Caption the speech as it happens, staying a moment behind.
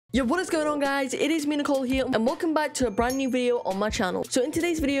Yo, what is going on, guys? It is me, Nicole here, and welcome back to a brand new video on my channel. So in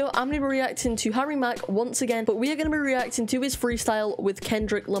today's video, I'm going to be reacting to Harry Mack once again, but we are going to be reacting to his freestyle with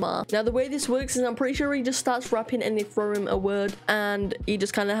Kendrick Lamar. Now, the way this works is I'm pretty sure he just starts rapping and they throw him a word, and he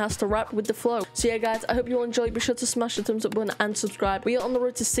just kind of has to rap with the flow. So yeah, guys, I hope you all enjoyed. Be sure to smash the thumbs up button and subscribe. We are on the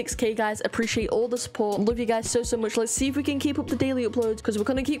road to 6K, guys. Appreciate all the support. Love you guys so much. Let's see if we can keep up the daily uploads, because we're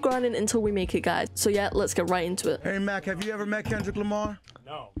going to keep grinding until we make it, guys. So yeah, let's get right into it. Hey, Mac, have you ever met Kendrick Lamar?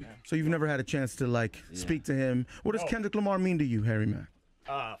 No, man. So you've never had a chance to speak to him. What does Kendrick Lamar mean to you, Harry Mack?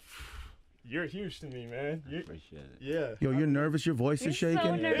 You're huge to me, man. Appreciate it. Yeah. Yo, you're nervous. Your voice is shaking.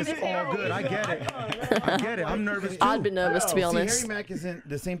 So nervous. It's all good. I get it. I get it. I'm nervous too. I'd be nervous, to be honest. Harry Mack is in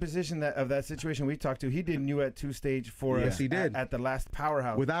the same position of that situation we talked to. He did New at 2 stage for us. Yes, he did. At the last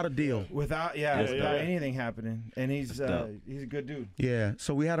Powerhouse. Without a deal. Without anything happening. And he's a good dude. Yeah.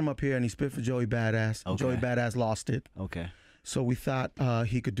 So we had him up here and he spit for Joey Badass. Okay. Joey Badass lost it. Okay. So we thought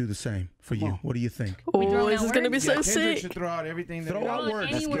he could do the same for you. What do you think? Oh, this is going to be so Kendrick sick. should throw out everything. Throw out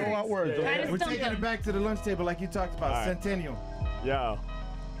words. any Throw out words. Try to We're stump taking him. it back to the lunch table like you talked about. All right. Centennial. Yo.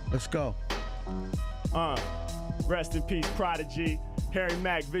 Let's go. Rest in peace, Prodigy. Harry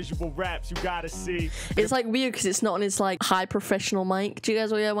Mack, visual raps, you gotta see. It's like weird because it's not on his like high professional mic. Do you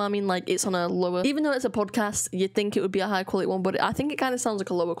guys know what I mean? Like it's on a lower, even though it's a podcast, you'd think it would be a high quality one, but I think it kind of sounds like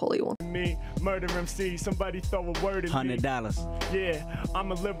a lower quality one. Me, murder MC, somebody throw a word at me. $100. Yeah,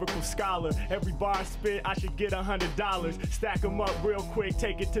 I'm a lyrical scholar. Every bar I spit, I should get $100. Stack them up real quick,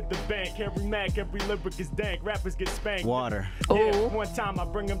 take it to the bank. Harry Mack, every lyric is dank. Rappers get spanked. Water. Yeah, Oh. one time I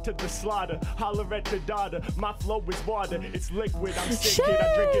bring them to the slaughter. Holler at your daughter. My flow is water. It's liquid. I'm sick, kid.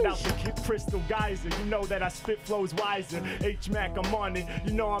 I drink it out the crystal geyser. You know that I spit flows wiser. H-Mac, I'm on it.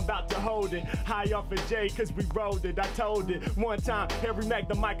 You know I'm about to hold it. High off of J, cause we rolled it. I told it. One time, Harry Mack,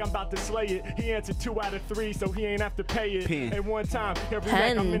 the mic, I'm about to slay it. He answered 2 out of 3, so he ain't have to pay it. Pen. And one time, Harry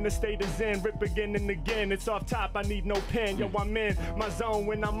Mack, I'm in the state of zen. Rip again and again. It's off top, I need no pen. Yo, I'm in my zone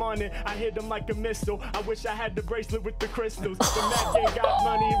when I'm on it. I hit them like a missile. I wish I had the bracelet with the crystals. The Mac ain't got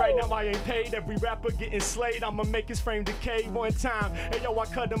money. Right now I ain't paid. Every rapper getting slayed. I'ma make his frame decay one time. Hey, yo, I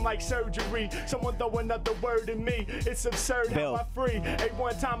cut him like surgery. Someone throw another word in me. It's absurd how I free. Hey,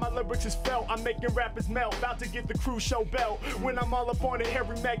 one time my lyrics is felt. I'm making rappers melt. About to get the Cruise Show belt. When I'm all up on it,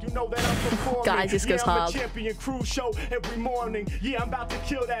 Harry Mack, you know that I'm performing. Guys, this goes I'm hard. a champion Cruise Show every morning. Yeah, I'm about to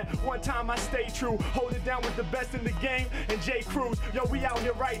kill that. One time I stay true. Hold it down with the best in the game. And J. Cruz. Yo, we out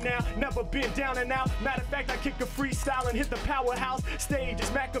here right now. Never been down and out. Matter of fact, I kick a freestyle and hit the powerhouse stage.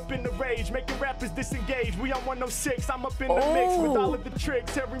 It's Mac up in the rage. Making rappers disengage. We on 106. I'm up in the mix with all of the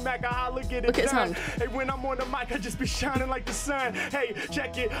tricks. Harry Mack, I holler, get it Look at his done. hand. Hey, when I'm on the mic, I just be shining like the sun. Hey,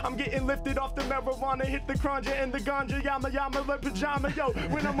 check it. I'm getting lifted off the marijuana. Hit the crunja and the ganja. Yama, like pajama. Yo,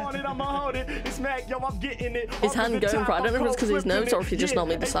 when I'm on it, I'ma hold it. It's Mac, yo, I'm getting it. His hand going for, I don't know if it's because of his nose or if he just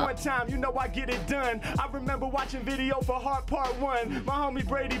normally does that. One time, you know I get it done. I remember watching video for Heart Part 1. My homie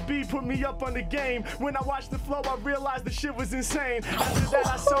Brady B put me up on the game. When I watched the flow, I realized the shit was insane. After that,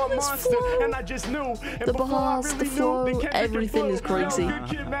 I saw a monster, and I just knew. And The before bars, I the really flow, knew, Kendrick everything flew. is crazy. Yo, good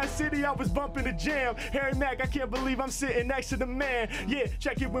kid, Mad City, I was bumping the jam. Harry Mack, I can't believe I'm sitting next to the man. Yeah,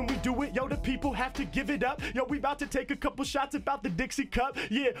 check it when we do it. Yo, the people have to give it up. Yo, we about to take a couple shots about the Dixie Cup.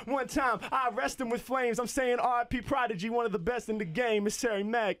 Yeah, one time, I arrest him with flames. I'm saying R.I.P. Prodigy, one of the best in the game. It's Harry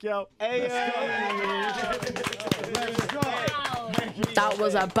Mack, yo. Hey, That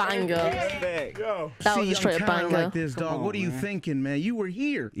was a banger. Yo. That was See, a straight I'm up kinda banger. like this, dog. on, What are you man. thinking, man? You were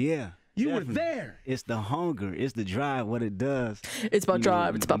here. Yeah. You were definitely. there. It's the hunger. It's the drive. What it does. It's about You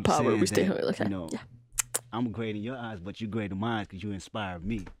drive. know, It's about I'm power. saying We stay that, hungry. Okay. You know, Yeah. I'm great in your eyes, but you great in mine because you inspired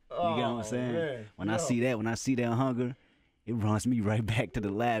me. You get what I'm saying? Man. When I see that hunger, it runs me right back to the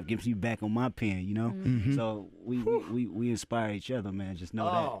lab, gets me back on my pen, you know? So we inspire each other, man. Just know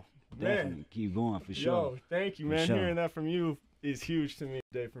Oh, that. Definitely man. keep going for sure. Yo, thank you, man. sure. Hearing that from you is huge to me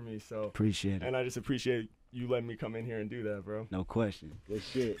today for me. So Appreciate it. and I just appreciate you letting me come in here and do that, bro. No question. Good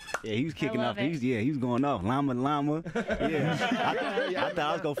shit. Yeah, he was kicking love off. it. He was going off. Llama. Yeah. I thought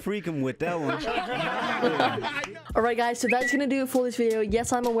I was gonna freak him with that one. Alright, guys, so that's gonna do it for this video.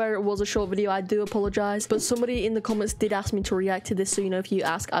 Yes, I'm aware it was a short video. I do apologize, but somebody in the comments did ask me to react to this, so you know, if you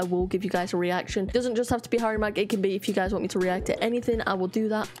ask, I will give you guys a reaction. It doesn't just have to be Harry Mack. It can be if you guys want me to react to anything, I will do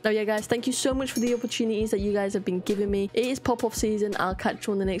that. Now, yeah, guys, thank you so much for the opportunities that you guys have been giving me. It is pop-off season. I'll catch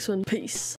you on the next one. Peace.